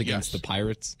bombs against the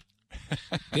Pirates.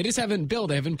 They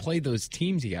haven't played those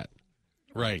teams yet.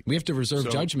 Right. We have to reserve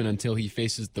judgment until he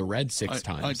faces the Reds 6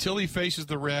 times. Until he faces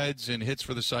the Reds and hits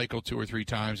for the cycle 2 or 3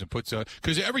 times and puts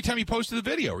because every time he posted the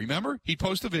video, remember? He'd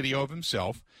post a video of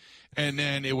himself, and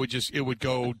then it would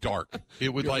go dark.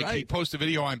 It would he'd post a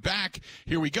video, I'm back,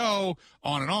 here we go,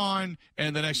 on,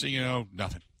 and the next thing you know,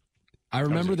 nothing. I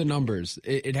remember the numbers.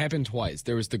 It happened twice.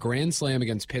 There was the grand slam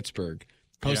against Pittsburgh.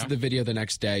 Posted the video the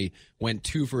next day, went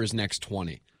 2 for his next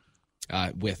 20.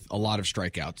 With a lot of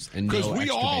strikeouts and no extra base hits. Because we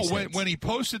all, when he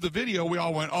posted the video, we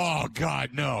all went, oh, God,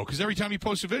 no. Because every time he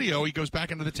posts a video, he goes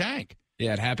back into the tank.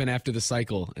 Yeah, it happened after the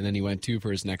cycle, and then he went 2 for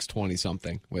his next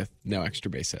 20-something with no extra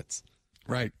base hits.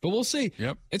 Right. But we'll see.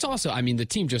 Yep. It's also, the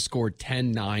team just scored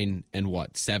 10, 9, and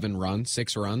 7 runs,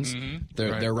 6 runs. Mm-hmm.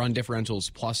 Their run differential is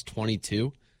plus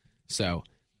 22. So,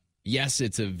 yes,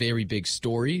 it's a very big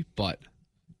story, but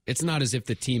it's not as if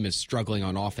the team is struggling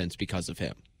on offense because of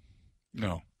him.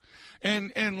 No.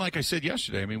 And like I said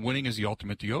yesterday, winning is the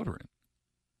ultimate deodorant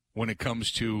when it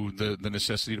comes to the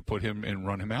necessity to put him and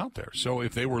run him out there. So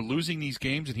if they were losing these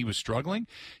games and he was struggling,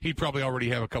 he'd probably already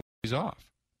have a couple days off.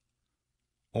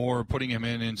 Or putting him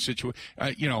in at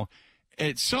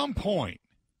some point,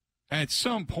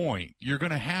 you're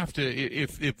going to have to,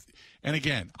 if and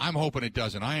again, I'm hoping it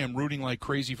doesn't. I am rooting like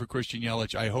crazy for Christian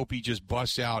Yelich. I hope he just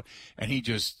busts out and he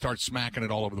just starts smacking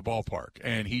it all over the ballpark,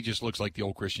 and he just looks like the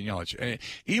old Christian Yelich. And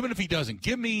even if he doesn't,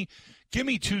 give me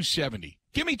 270.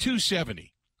 Give me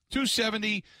 270.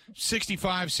 270,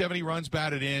 65, 70 runs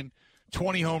batted in,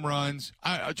 20 home runs,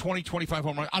 20, 25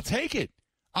 home runs. I'll take it.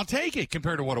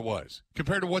 Compared to what it was,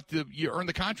 compared to what you earned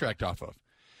the contract off of.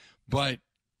 But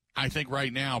I think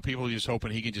right now people are just hoping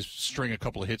he can just string a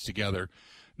couple of hits together,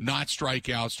 not strike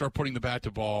out, start putting the bat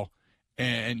to ball,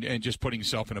 and just putting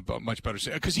himself in a much better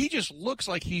 – because he just looks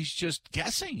like he's just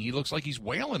guessing. He looks like he's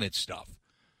wailing at stuff.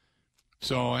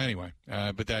 So anyway,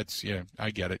 but that's –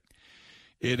 I get it.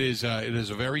 It is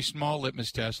a very small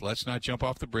litmus test. Let's not jump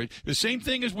off the bridge. The same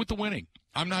thing is with the winning.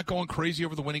 I'm not going crazy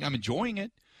over the winning. I'm enjoying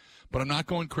it, but I'm not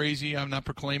going crazy. I'm not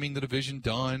proclaiming the division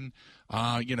done,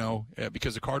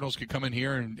 because the Cardinals could come in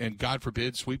here and God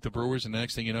forbid, sweep the Brewers, and the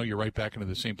next thing you know, you're right back into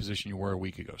the same position you were a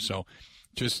week ago. So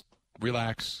just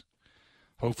relax.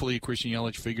 Hopefully Christian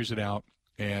Yelich figures it out.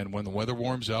 And when the weather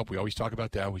warms up, we always talk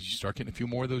about that. We start getting a few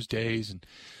more of those days, and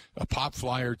a pop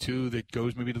fly or two that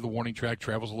goes maybe to the warning track,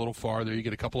 travels a little farther. You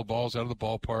get a couple of balls out of the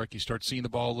ballpark. You start seeing the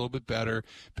ball a little bit better.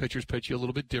 Pitchers pitch you a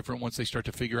little bit different once they start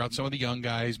to figure out some of the young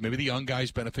guys. Maybe the young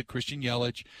guys benefit Christian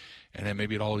Yelich, and then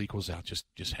maybe it all equals out.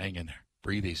 Just hang in there.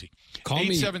 Breathe easy. Call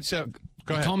 877.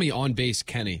 Go ahead. Call me on base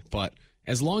Kenny, but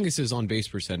as long as his on base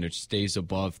percentage stays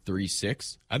above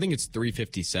 3.6, I think it's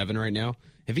 3.57 right now.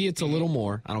 If he hits a little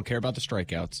more, I don't care about the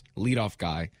strikeouts. Leadoff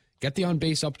guy, get the on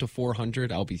base up to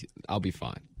 400. I'll be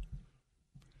fine.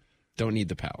 Don't need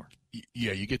the power.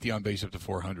 Yeah, you get the on base up to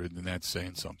 400, and that's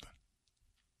saying something.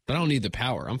 But I don't need the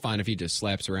power. I'm fine if he just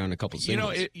slaps around a couple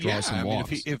singles, draws some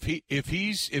walks. If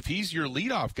he's your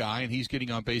leadoff guy and he's getting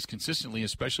on base consistently,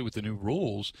 especially with the new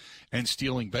rules and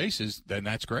stealing bases, then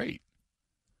that's great.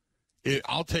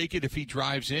 I'll take it if he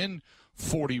drives in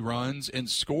 40 runs and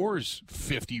scores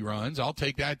 50 runs. I'll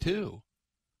take that too.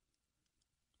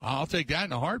 I'll take that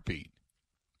in a heartbeat,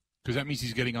 because that means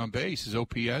he's getting on base. His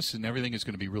OPS and everything is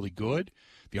going to be really good.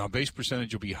 The on-base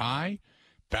percentage will be high.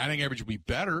 Batting average will be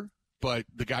better, but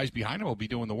the guys behind him will be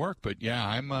doing the work. But, yeah,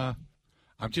 I'm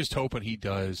just hoping he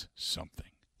does something.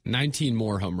 19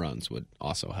 more home runs would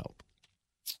also help.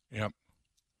 Yep.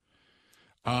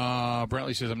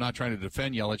 Brantley says, I'm not trying to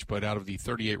defend Yelich, but out of the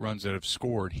 38 runs that have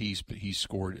scored, he's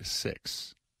scored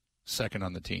 6. Second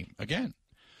on the team. Again,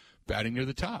 batting near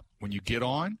the top. When you get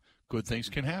on, good things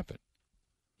can happen.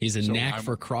 He's a knack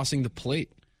for crossing the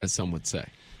plate, as some would say.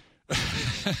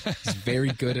 He's very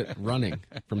good at running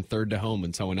from third to home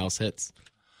when someone else hits.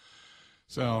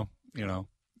 So,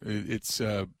 it's,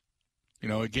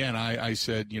 again, I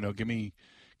said, give me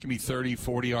 30,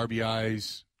 40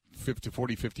 RBIs,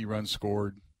 50 runs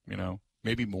scored,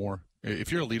 maybe more.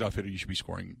 If you're a leadoff hitter, you should be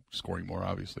scoring more,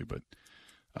 obviously. But,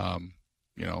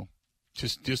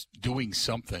 just doing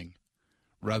something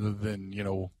rather than,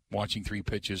 watching 3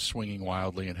 pitches, swinging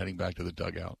wildly, and heading back to the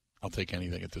dugout. I'll take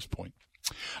anything at this point.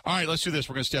 All right, let's do this.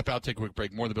 We're going to step out, take a quick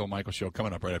break. More of the Bill Michaels Show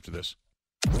coming up right after this.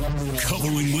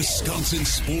 Covering Wisconsin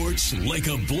sports like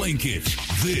a blanket.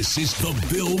 This is the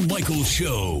Bill Michaels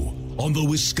Show on the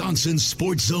Wisconsin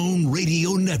Sports Zone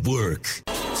Radio Network.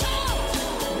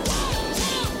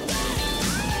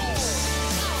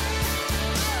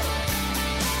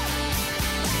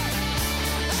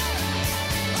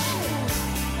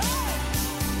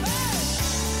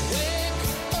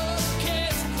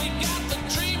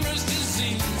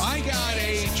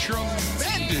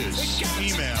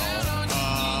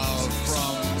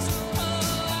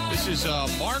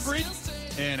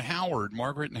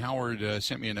 Margaret and Howard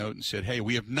sent me a note and said, hey,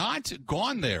 we have not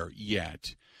gone there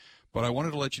yet, but I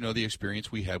wanted to let you know the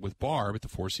experience we had with Barb at the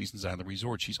Four Seasons Island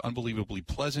Resort. She's unbelievably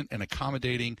pleasant and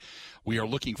accommodating. We are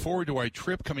looking forward to our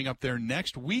trip coming up there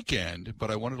next weekend,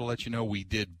 but I wanted to let you know we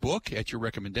did book at your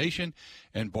recommendation,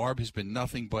 and Barb has been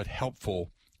nothing but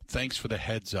helpful. Thanks for the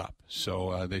heads up.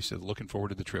 So they said, looking forward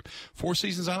to the trip. Four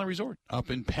Seasons Island Resort up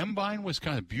in Pembine was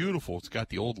kind of beautiful. It's got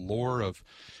the old lore of,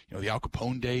 the Al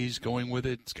Capone days going with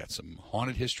it. It's got some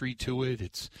haunted history to it.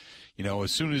 It's,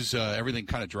 as soon as everything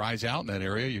kind of dries out in that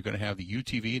area, you're going to have the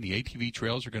UTV and the ATV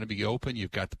trails are going to be open.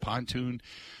 You've got the pontoon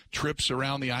trips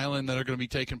around the island that are going to be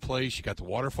taking place. You got the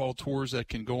waterfall tours that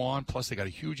can go on. Plus, they got a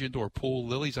huge indoor pool,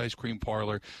 Lily's Ice Cream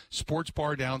Parlor, sports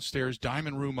bar downstairs,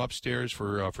 diamond room upstairs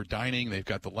for dining. They've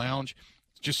got the lounge.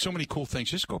 Just so many cool things.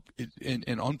 Just go and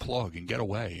unplug and get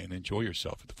away and enjoy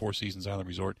yourself at the Four Seasons Island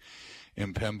Resort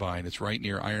in Pembine. It's right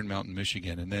near Iron Mountain,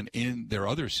 Michigan. And then in their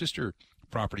other sister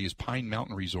property is Pine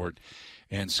Mountain Resort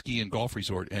and Ski and Golf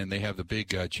Resort, and they have the big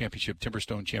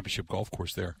Timberstone Championship golf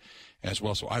course there as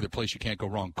well. So either place you can't go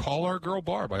wrong. Call our girl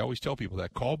Barb. I always tell people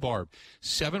that. Call Barb,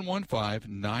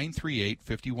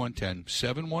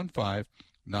 715-938-5110,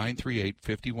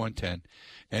 715-938-5110.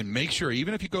 And make sure,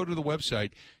 even if you go to the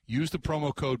website, use the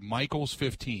promo code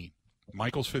Michaels15,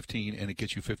 Michaels15, and it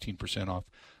gets you 15% off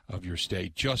of your stay,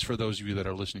 just for those of you that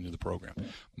are listening to the program.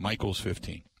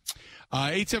 Michaels15.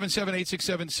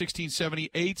 877-867-1670,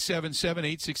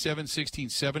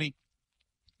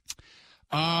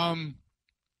 877-867-1670.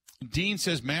 Dean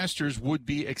says Masters would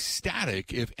be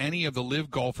ecstatic if any of the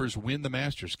live golfers win the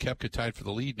Masters. Koepka tied for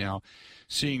the lead now.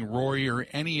 Seeing Rory or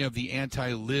any of the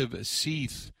anti-live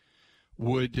Seath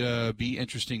would be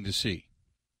interesting to see.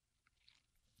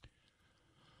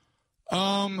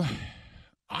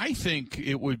 I think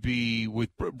it would be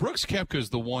with Brooks Koepka is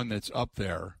the one that's up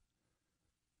there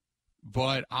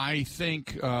But I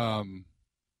think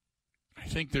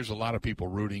there's a lot of people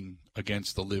rooting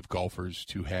against the LIV golfers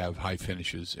to have high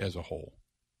finishes as a whole.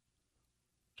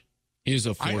 He is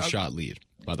a 4-shot lead,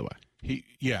 by the way.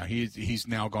 He's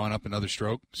now gone up another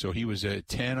stroke. So he was at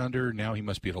 10 under. Now he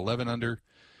must be at 11 under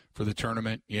for the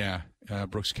tournament. Yeah,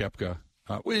 Brooks Koepka.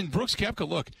 And Brooks Koepka,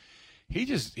 look, he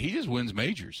just wins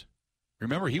majors.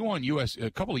 Remember, he won a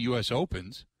couple of U.S.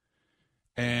 Opens,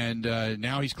 and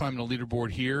now he's climbing the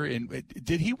leaderboard here. And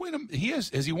did he win?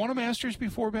 Has he won a Masters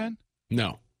before, Ben?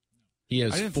 No, he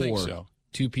has I didn't 4. Think so.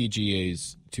 2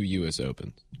 PGAs, 2 U.S.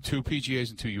 Opens. 2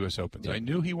 PGAs and 2 U.S. Opens. Yeah. I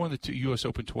knew he won the U.S.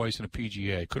 Open twice and a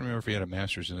PGA. Couldn't remember if he had a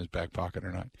Masters in his back pocket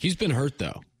or not. He's been hurt,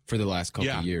 though, for the last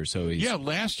couple of years. So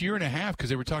last year and a half, because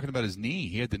they were talking about his knee.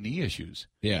 He had the knee issues.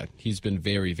 Yeah, he's been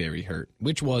very, very hurt,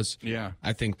 which was,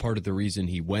 I think, part of the reason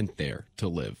he went there to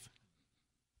LIV,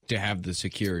 to have the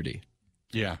security.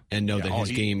 Yeah. And know that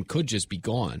his game could just be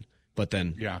gone. But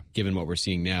then, given what we're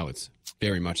seeing now, it's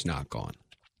very much not gone.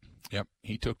 Yep,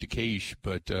 he took the cage,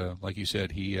 but like you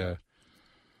said, when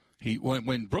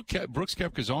Brooks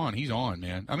Koepka's on, he's on,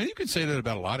 man. I mean, you can say that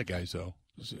about a lot of guys, though.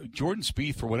 Jordan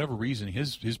Spieth, for whatever reason,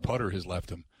 his putter has left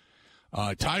him.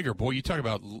 Tiger, boy, you talk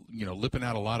about lipping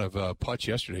out a lot of putts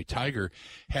yesterday. Tiger,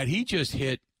 had he just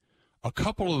hit a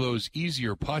couple of those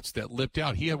easier putts that lipped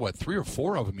out, he had 3 or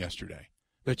 4 of them yesterday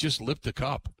that just lipped the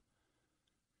cup.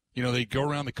 They go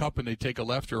around the cup and they take a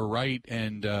left or a right,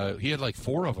 and he had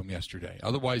 4 of them yesterday.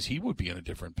 Otherwise, he would be in a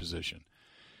different position,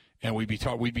 and we'd be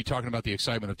talking about the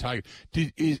excitement of Tiger.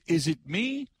 Is it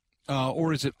me,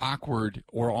 or is it awkward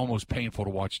or almost painful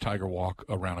to watch Tiger walk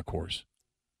around a course?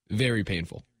 Very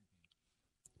painful,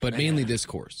 but mainly this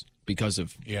course because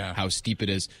of how steep it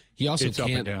is. He also it's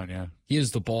can't. Up and down, yeah. He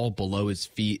has the ball below his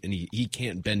feet, and he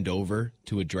can't bend over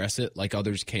to address it like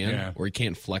others can, or he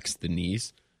can't flex the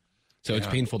knees. So it's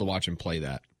painful to watch him play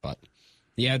that. But,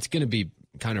 it's going to be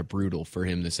kind of brutal for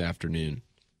him this afternoon.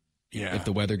 Yeah. If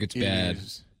the weather gets bad.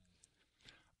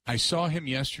 I saw him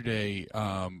yesterday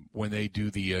when they do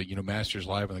the Masters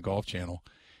Live on the Golf Channel,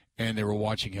 and they were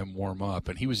watching him warm up.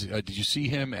 And he was did you see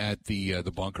him at the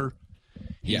bunker?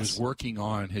 He was working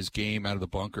on his game out of the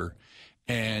bunker.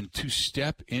 And to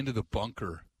step into the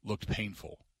bunker looked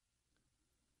painful.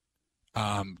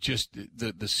 Just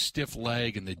the stiff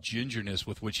leg and the gingerness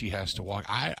with which he has to walk.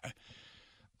 I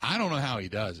don't know how he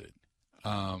does it.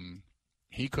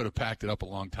 He could have packed it up a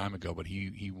long time ago, but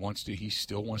he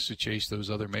still wants to chase those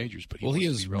other majors. But he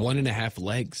has 1.5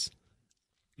 legs.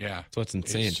 Yeah, so it's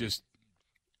insane. It's just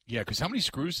because how many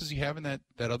screws does he have in that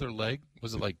other leg?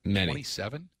 Was it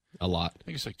 27? A lot. I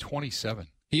think it's 27.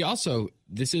 He also,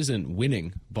 this isn't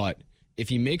winning, but if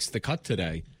he makes the cut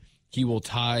today, he will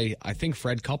tie, I think,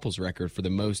 Fred Couples' record for the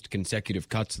most consecutive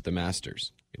cuts at the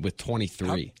Masters with 23.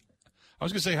 I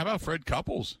was going to say, how about Fred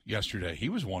Couples yesterday? He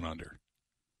was 1 under.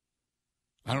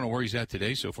 I don't know where he's at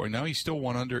today so far. Now he's still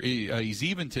 1 under. He's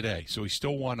even today, so he's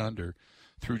still 1 under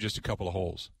through just a couple of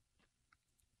holes.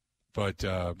 But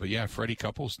yeah, Freddie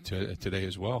Couples today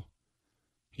as well.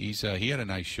 He had a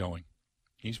nice showing.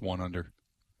 He's 1 under.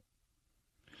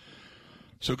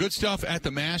 So good stuff at the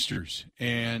Masters,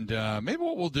 and maybe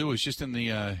what we'll do is just in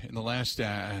the last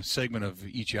segment of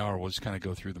each hour, we'll just kind of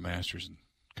go through the Masters and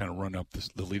kind of run up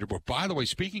the leaderboard. By the way,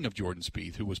 speaking of Jordan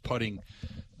Spieth, who was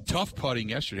tough putting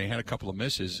yesterday, had a couple of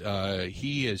misses.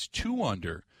 He is 2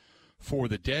 under for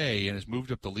the day and has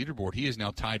moved up the leaderboard. He is now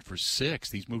tied for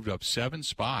 6th. He's moved up 7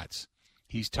 spots.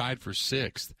 He's tied for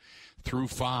 6th through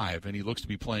 5, and he looks to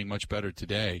be playing much better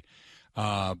today.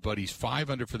 But he's 5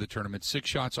 under for the tournament, 6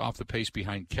 shots off the pace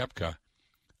behind Koepka.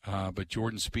 But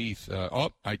Jordan Spieth,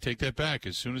 I take that back.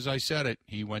 As soon as I said it,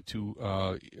 he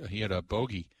had a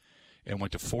bogey and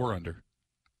went to 4 under.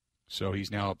 So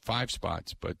he's now up 5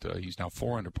 spots, but he's now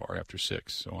 4 under par after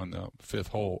 6. So on the 5th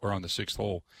hole, or on the 6th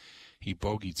hole, he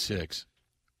bogeyed 6.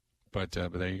 But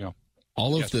there you go.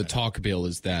 All of the talk, Bill,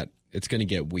 is that it's going to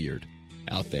get weird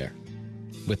out there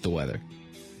with the weather.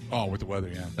 Oh, with the weather,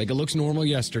 yeah. Like, it looks normal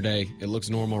yesterday. It looks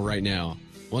normal right now.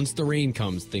 Once the rain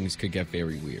comes, things could get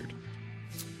very weird.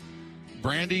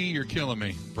 Brandy, you're killing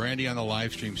me. Brandy on the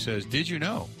live stream says, did you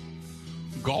know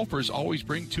golfers always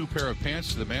bring 2 pair of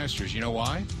pants to the Masters? You know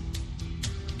why?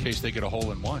 In case they get a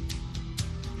hole in one.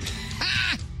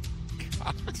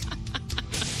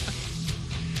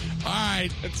 All right.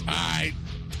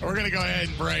 We're going to go ahead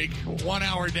and break. 1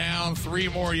 hour down, 3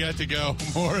 more yet to go.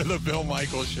 More of the Bill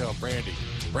Michaels Show.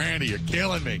 Brandy, you're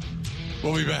killing me.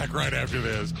 We'll be back right after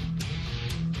this.